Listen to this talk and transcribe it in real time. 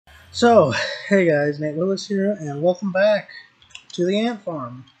So, hey guys, Nate Willis here, and welcome back to the ant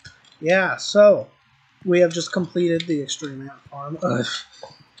farm. Yeah, so we have just completed the extreme ant farm.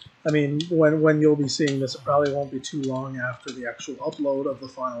 I mean, when you'll be seeing this, it probably won't be too long after the actual upload of the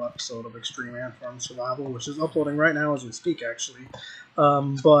final episode of Extreme Ant Farm Survival, which is uploading right now as we speak, actually.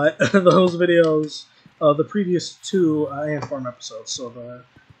 But those videos, the previous two Ant Farm episodes, so the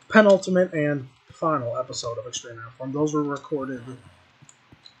penultimate and final episode of Extreme Ant Farm, those were recorded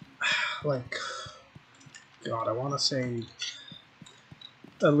like, God, I want to say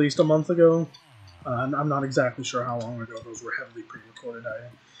at least a month ago. I'm not exactly sure how long ago. Those were heavily pre-recorded.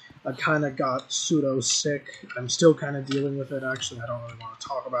 I kind of got pseudo-sick. I'm still kind of dealing with it, actually. I don't really want to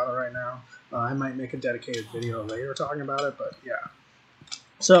talk about it right now. I might make a dedicated video later talking about it, but yeah.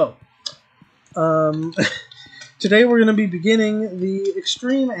 So, today we're going to be beginning the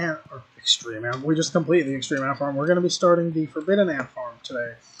Extreme Ant Farm. We just completed the Extreme Ant Farm. We're going to be starting the Forbidden Ant Farm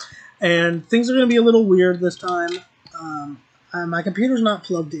today. And things are going to be a little weird this time. My computer's not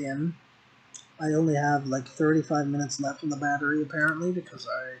plugged in. I only have like 35 minutes left in the battery, apparently, because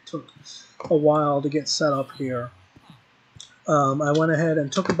I took a while to get set up here. I went ahead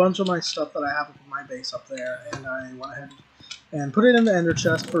and took a bunch of my stuff that I have in my base up there, and I went ahead and put it in the ender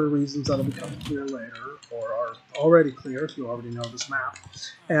chest for reasons that'll become clear later, or are already clear if you already know this map.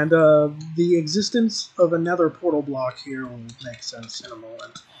 And the existence of a nether portal block here will make sense in a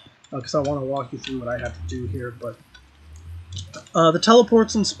moment, because I want to walk you through what I have to do here, but the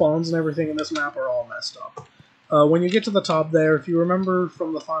teleports and spawns and everything in this map are all messed up. When you get to the top there, if you remember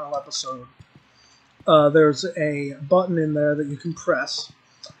from the final episode, there's a button in there that you can press,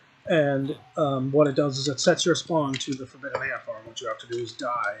 and what it does is it sets your spawn to the Forbidden Ant Farm. What you have to do is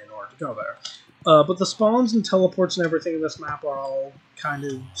die in order to go there. But the spawns and teleports and everything in this map are all kind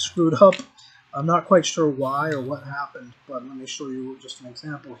of screwed up. I'm not quite sure why or what happened, but let me show you just an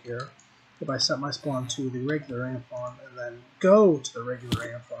example here. If I set my spawn to the regular ant farm and then go to the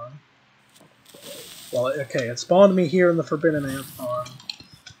regular ant farm, well, okay, it spawned me here in the Forbidden Ant Farm.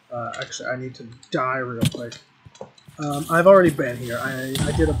 Actually, I need to die real quick. I've already been here.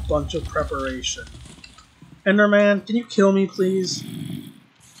 I did a bunch of preparation. Enderman, can you kill me, please?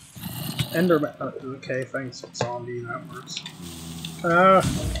 Enderman. Okay, thanks, zombie. That works.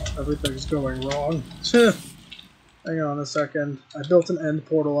 Everything's going wrong. Hang on a second. I built an end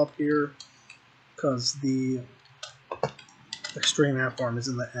portal up here because the Extreme Ant Farm is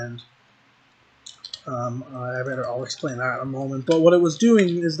in the end. I'll explain that in a moment. But what it was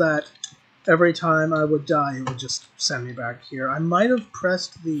doing is that every time I would die, it would just send me back here. I might have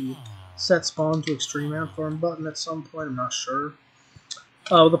pressed the set spawn to Extreme Ant Farm button at some point. I'm not sure.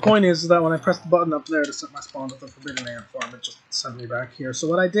 The point is that when I pressed the button up there to set my spawn to the Forbidden Ant Farm, it just sent me back here. So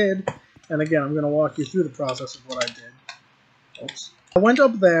what I did, and again, I'm going to walk you through the process of what I did. Oops. I went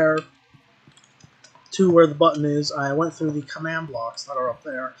up there to where the button is. I went through the command blocks that are up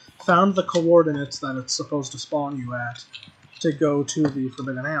there, found the coordinates that it's supposed to spawn you at to go to the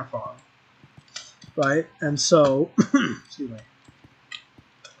Forbidden Ant Farm. Right? And so, excuse me.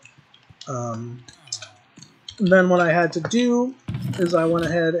 Then what I had to do is I went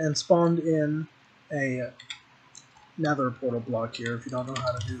ahead and spawned in a nether portal block here, if you don't know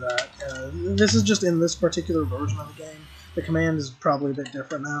how to do that. This is just in this particular version of the game. The command is probably a bit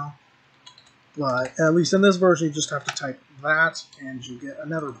different now. But at least in this version, you just have to type that, and you get a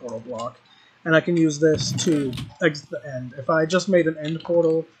nether portal block. And I can use this to exit the end. If I just made an end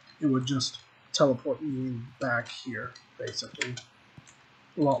portal, it would just teleport me back here, basically.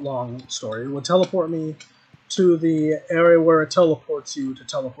 Long story. It would teleport me to the area where it teleports you to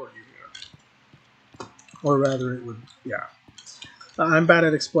teleport you here. Or rather, it would, yeah. I'm bad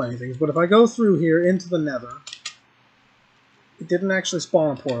at explaining things, but if I go through here into the nether, it didn't actually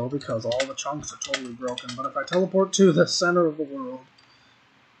spawn a portal because all the chunks are totally broken, but if I teleport to the center of the world,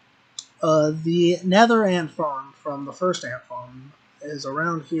 the nether ant farm from the first ant farm is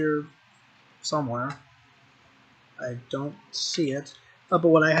around here somewhere. I don't see it. But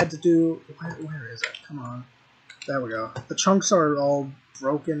what I had to do... Where is it? Come on. There we go. The chunks are all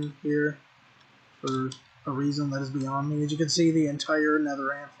broken here for a reason that is beyond me. As you can see, the entire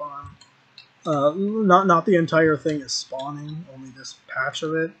nether ant farm... not the entire thing is spawning, only this patch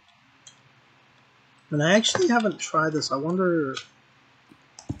of it. And I actually haven't tried this. I wonder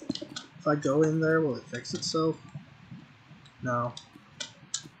if I go in there, will it fix itself? No.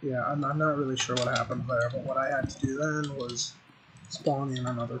 Yeah, I'm not really sure what happened there, but what I had to do then was spawn in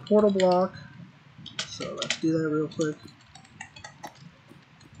another portal block. So let's do that real quick.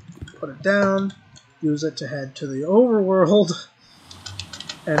 Put it down, use it to head to the overworld,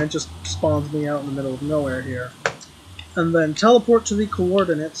 and it just spawns me out in the middle of nowhere here. and then teleport to the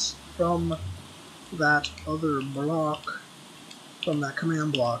coordinates from that other block, from that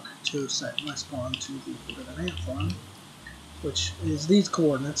command block, to set my spawn to the Forbidden Ant Farm, which is these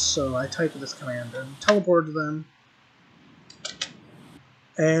coordinates. So I type this command and teleported them,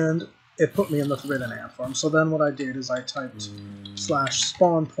 and it put me in the Forbidden Ant Farm. So then what I did is I typed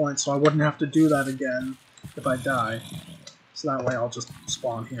 /spawn point, so I wouldn't have to do that again if I die. So that way I'll just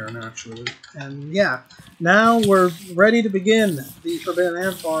spawn here naturally. And yeah, now we're ready to begin the Forbidden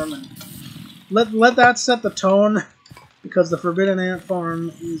Ant Farm. And let that set the tone, because the Forbidden Ant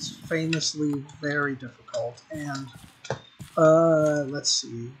Farm is famously very difficult. And let's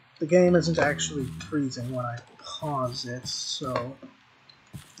see, the game isn't actually freezing when I pause it, so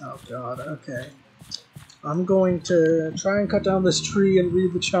oh god, okay. I'm going to try and cut down this tree and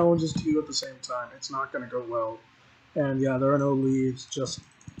read the challenges to you at the same time. It's not going to go well. And yeah, there are no leaves, just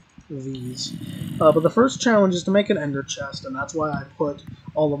these. But the first challenge is to make an ender chest, and that's why I put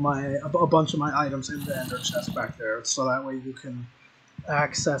all of a bunch of my items in the ender chest back there, so that way you can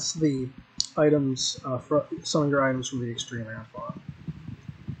access the items, some of your items from the Extreme Ant Farm.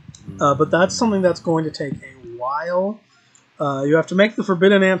 But that's something that's going to take a while. You have to make the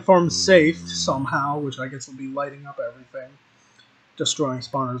Forbidden Ant Farm safe somehow, which I guess will be lighting up everything, destroying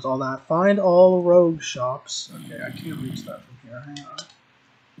spawners, all that. Find all rogue shops. Okay, I can't reach that from here. Hang on.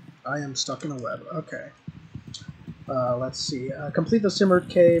 I am stuck in a web. Okay. Let's see. Complete the Simmered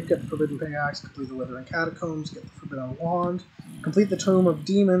Cave, get the Forbidden Pickaxe, complete the Withering Catacombs, get the Forbidden Wand, complete the Tomb of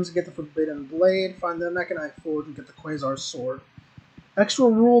Demons, get the Forbidden Blade, find the Mechanite Forge, and get the Quasar Sword. Extra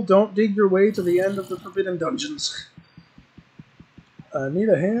rule, don't dig your way to the end of the Forbidden Dungeons. Need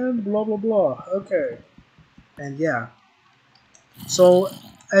a hand, blah blah blah. Okay. And yeah. So,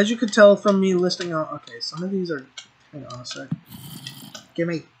 as you could tell from me listing out, okay, some of these are, hang on a sec.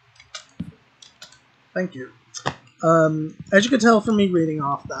 Gimme. Thank you. As you can tell from me reading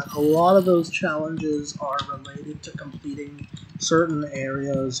off that, a lot of those challenges are related to completing certain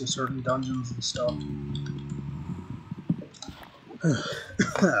areas or certain dungeons and stuff.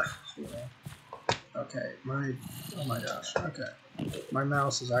 Okay, oh my gosh, okay. My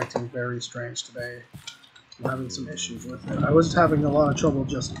mouse is acting very strange today. I'm having some issues with it. I was having a lot of trouble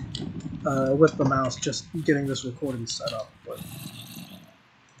just with the mouse, just getting this recording set up, but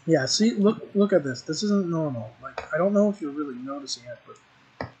yeah, see, look at this. This isn't normal. Like, I don't know if you're really noticing it,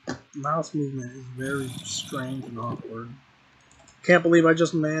 but mouse movement is very strange and awkward. Can't believe I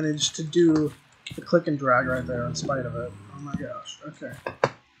just managed to do the click and drag right there in spite of it. Oh my gosh. Okay.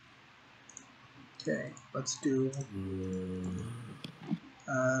 Okay, let's do...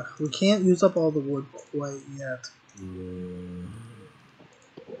 we can't use up all the wood quite yet.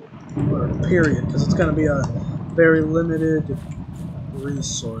 Or period, because it's going to be a very limited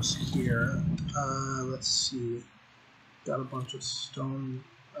resource here. Let's see. Got a bunch of stone,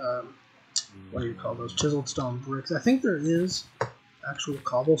 what do you call those? Chiseled stone bricks. I think there is actual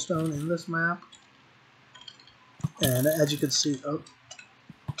cobblestone in this map. And as you can see, oh,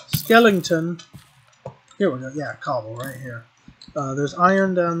 skeleton. Here we go. Yeah, cobble right here. There's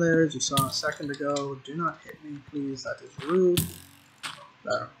iron down there, as you saw a second ago. Do not hit me, please. That is rude.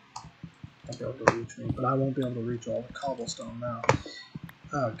 There. I'll be able to reach me, but I won't be able to reach all the cobblestone now.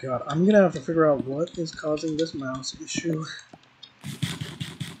 Oh god, I'm gonna have to figure out what is causing this mouse issue.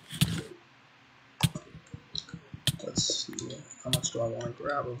 Let's see, how much do I want to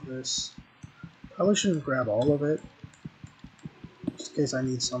grab of this? Probably shouldn't grab all of it, just in case I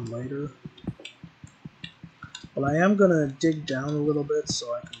need some later. But I am gonna dig down a little bit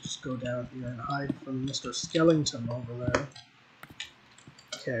so I can just go down here and hide from Mr. Skeleton over there.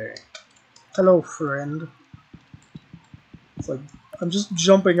 Okay. Hello, friend. It's like I'm just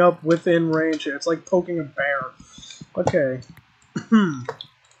jumping up within range here. It's like poking a bear. Okay.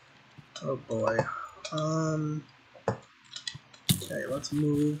 Oh boy. Okay, let's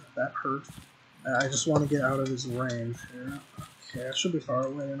move. That hurt. I just want to get out of his range here. Okay, I should be far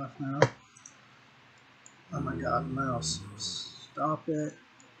away enough now. Oh my god, mouse. Stop it.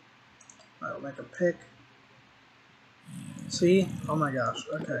 I'll make a pick. See? Oh my gosh.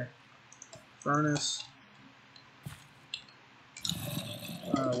 Okay. Furnace.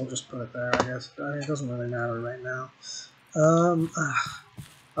 We'll just put it there, I guess. It doesn't really matter right now.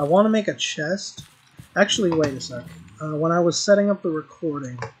 I want to make a chest. Actually, wait a sec. When I was setting up the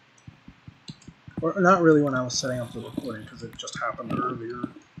recording, or not really when I was setting up the recording, because it just happened earlier,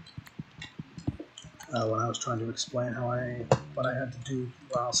 when I was trying to explain what I had to do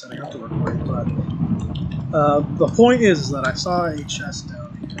while setting up the recording, but the point is that I saw a chest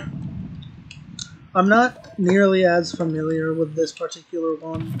down here. I'm not nearly as familiar with this particular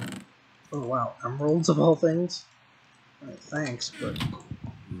one. Oh wow, emeralds of all things. Alright, thanks, but...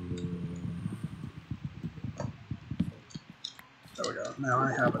 There we go. Now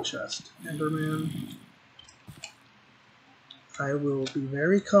I have a chest. Enderman. I will be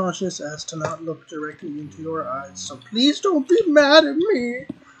very cautious as to not look directly into your eyes, so please don't be mad at me!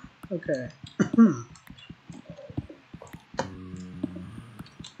 Okay.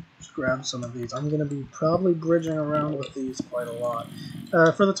 Just grab some of these. I'm going to be probably bridging around with these quite a lot.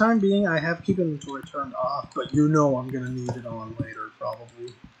 For the time being, I have keep inventory turned off, but you know I'm going to need it on later,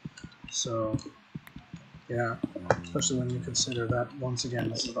 probably. So, yeah. Especially when you consider that, once again,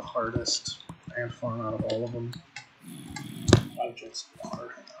 this is the hardest ant farm out of all of them. I'll drink some water.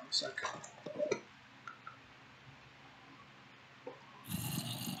 Hang on a second.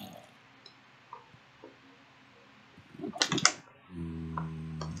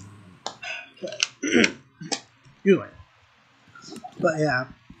 Okay. Anyway. But yeah.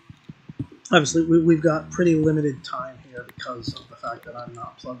 Obviously, we've got pretty limited time here because of the fact that I'm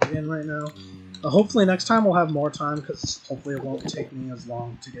not plugged in right now. Hopefully next time we'll have more time because hopefully it won't take me as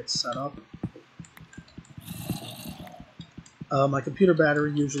long to get set up. My computer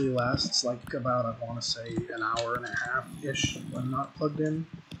battery usually lasts like about, I want to say, an hour and a half-ish when not plugged in.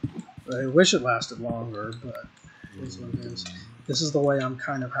 I wish it lasted longer, but it is what it is. This is the way I'm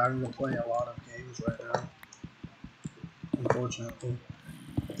kind of having to play a lot of games right now, unfortunately.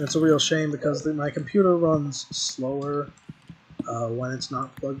 It's a real shame because my computer runs slower when it's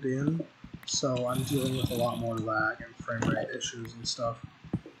not plugged in, so I'm dealing with a lot more lag and frame rate issues and stuff.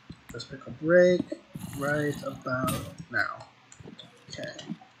 Let's pick a break right about now. Okay.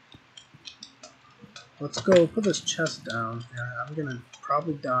 Let's go put this chest down. Yeah, I'm gonna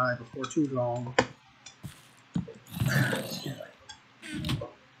probably die before too long.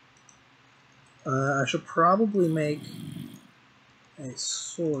 I should probably make a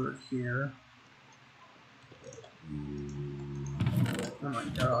sword here. Oh my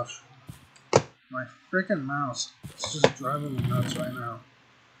gosh. My freaking mouse is just driving me nuts right now.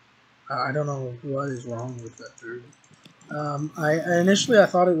 I don't know what is wrong with that, dude. Initially I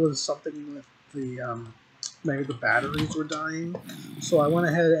thought it was something with the, maybe the batteries were dying, so I went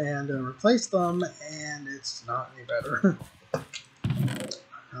ahead and replaced them, and it's not any better.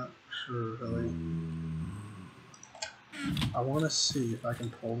 Not sure, really. I want to see if I can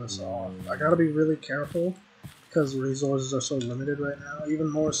pull this off. I gotta be really careful, because the resources are so limited right now, even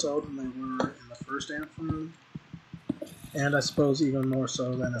more so than they were in the first ant farm, and I suppose even more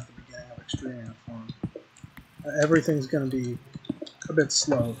so than at the beginning of Extreme Ant Farm. Everything's going to be a bit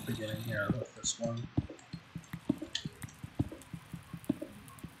slow at the beginning here with this one.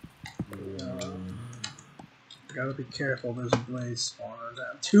 Gotta be careful, there's a blaze spawner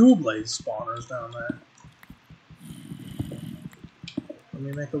down. 2 blaze spawners down there. Let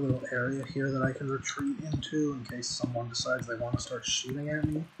me make a little area here that I can retreat into in case someone decides they want to start shooting at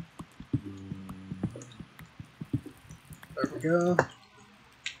me. There we go.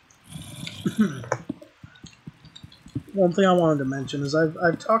 One thing I wanted to mention is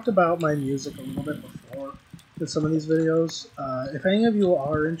I've talked about my music a little bit before in some of these videos. If any of you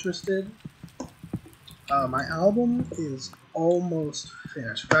are interested, my album is almost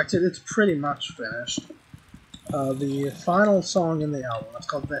finished. In fact, it's pretty much finished. The final song in the album, it's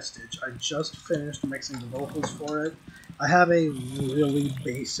called Vestige. I just finished mixing the vocals for it. I have a really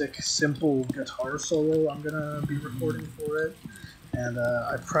basic, simple guitar solo I'm going to be recording for it. And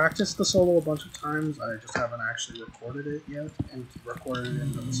I've practiced the solo a bunch of times. I just haven't actually recorded it yet and recorded it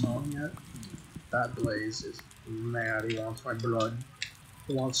into the song yet. That Blaze is mad. He wants my blood.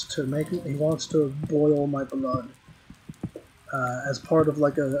 He wants to boil my blood as part of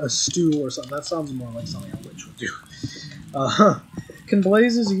like a stew or something. That sounds more like something a witch would do. Can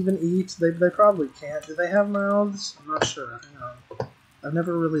blazes even eat? They probably can't. Do they have mouths? I'm not sure. Hang on. I've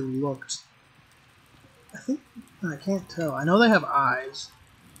never really looked. I can't tell. I know they have eyes,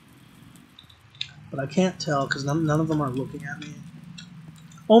 but I can't tell because none of them are looking at me.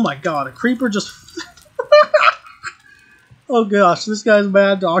 Oh my god, a creeper just... Oh gosh, this guy's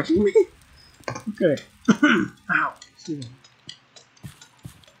bad dogging me. Okay. Ow. Excuse me.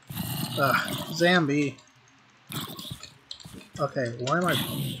 Zambi. Okay, why am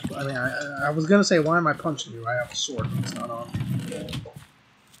I was gonna say, why am I punching you? I have a sword, but it's not on me.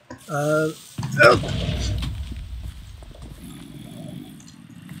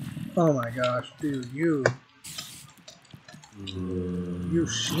 Oh my gosh, dude, you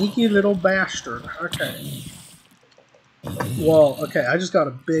sneaky little bastard. Okay. Well, okay, I just got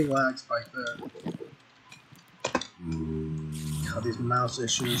a big lag spike there. God, these mouse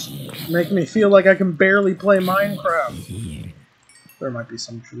issues make me feel like I can barely play Minecraft. There might be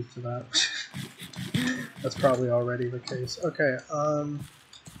some truth to that. That's probably already the case. Okay, oh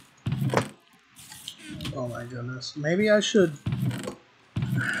my goodness. Maybe I should...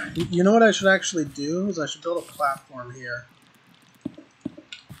 You know what I should actually do? Is I should build a platform here.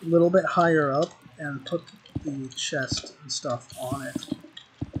 A little bit higher up, and put the chest and stuff on it.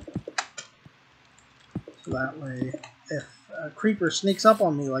 So that way, if a creeper sneaks up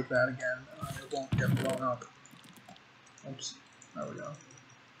on me like that again, it won't get blown up. Oops. There we go.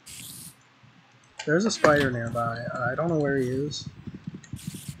 There's a spider nearby. I don't know where he is.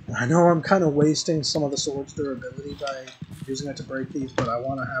 I know I'm kind of wasting some of the sword's durability by using it to break these, but I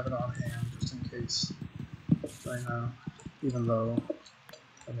want to have it on hand just in case right now. Even though,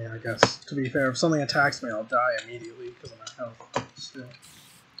 I mean, I guess, to be fair, if something attacks me, I'll die immediately because of my health still.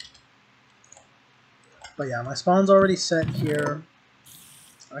 But yeah, my spawn's already set here.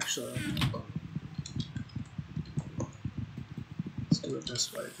 Actually, let's do it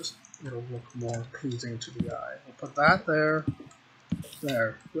this way. Just it'll look more pleasing to the eye. We'll put that there.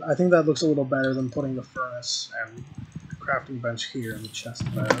 There. I think that looks a little better than putting the furnace and crafting bench here and the chest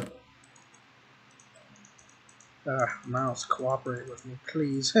there. Mouse, cooperate with me,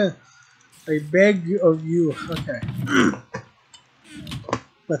 please. I beg of you. Okay.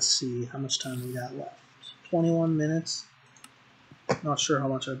 Let's see how much time we got left. 21 minutes. Not sure how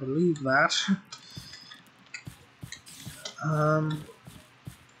much I believe that.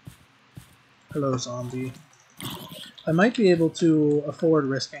 Hello, zombie. I might be able to afford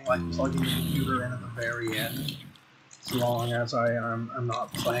risking like plugging the computer in at the very end, as long as I'm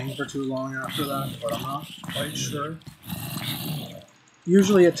not playing for too long after that, but I'm not quite sure.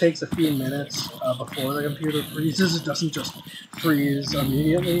 Usually it takes a few minutes before the computer freezes. It doesn't just freeze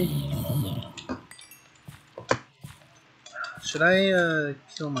immediately. Should I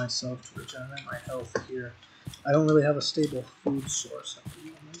kill myself to regenerate my health here? I don't really have a stable food source at the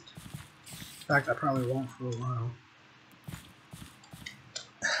moment. In fact, I probably won't for a while.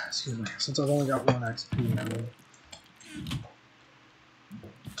 Excuse me, since I've only got 1 XP, I mean...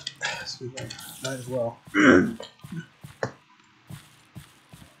 Excuse me, might as well. The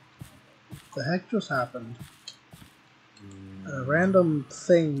heck just happened? A random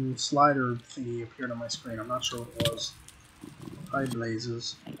thing, slider thingy appeared on my screen. I'm not sure what it was. Hi,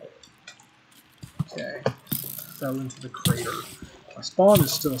 blazes. Okay. Fell into the crater. My spawn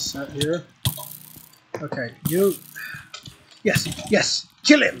is still set here. Okay, you... Yes! Yes!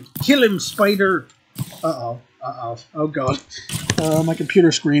 Kill him! Kill him, spider! Uh-oh. Uh-oh. Oh, God. My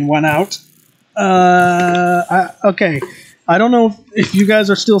computer screen went out. Okay. I don't know if you guys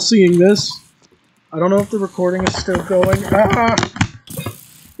are still seeing this. I don't know if the recording is still going. Ah!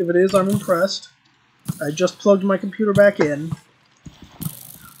 If it is, I'm impressed. I just plugged my computer back in.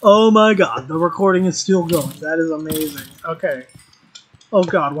 Oh my god, the recording is still going. That is amazing. Okay. Oh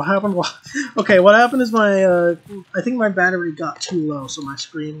god, what happened? Okay, what happened is my, I think my battery got too low, so my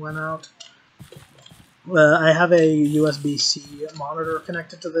screen went out. I have a USB-C monitor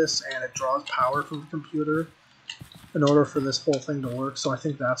connected to this, and it draws power from the computer in order for this whole thing to work, so I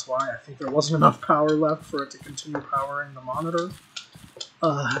think that's why. I think there wasn't enough power left for it to continue powering the monitor.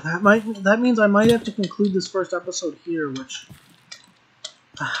 That means I might have to conclude this first episode here, which...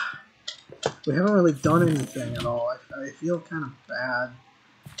 we haven't really done anything at all. I feel kind of bad.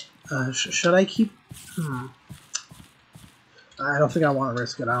 Should I keep... I don't think I want to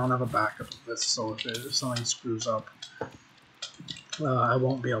risk it. I don't have a backup of this, so if something screws up, I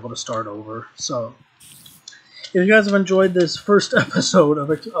won't be able to start over. So, if you guys have enjoyed this first episode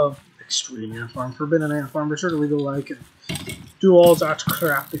of Extreme Ant Farm, Forbidden Ant Farm, be sure to leave a like and do all that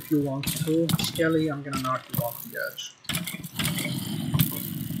crap if you want to. Skelly, I'm gonna knock you off the edge.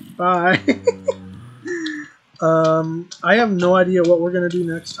 Bye. I have no idea what we're gonna do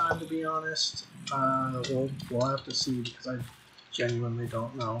next time, to be honest. We'll have to see, because I genuinely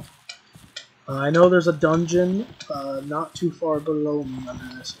don't know. I know there's a dungeon not too far below me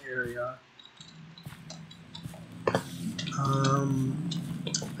under this area.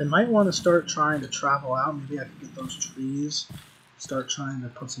 I might want to start trying to travel out. Maybe I could get those trees, start trying to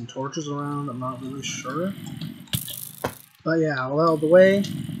put some torches around. I'm not really sure. But yeah, well,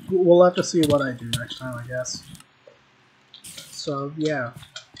 we'll have to see what I do next time, I guess. So yeah,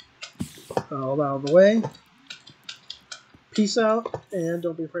 all out of the way. Peace out, and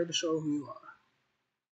don't be afraid to show who you are.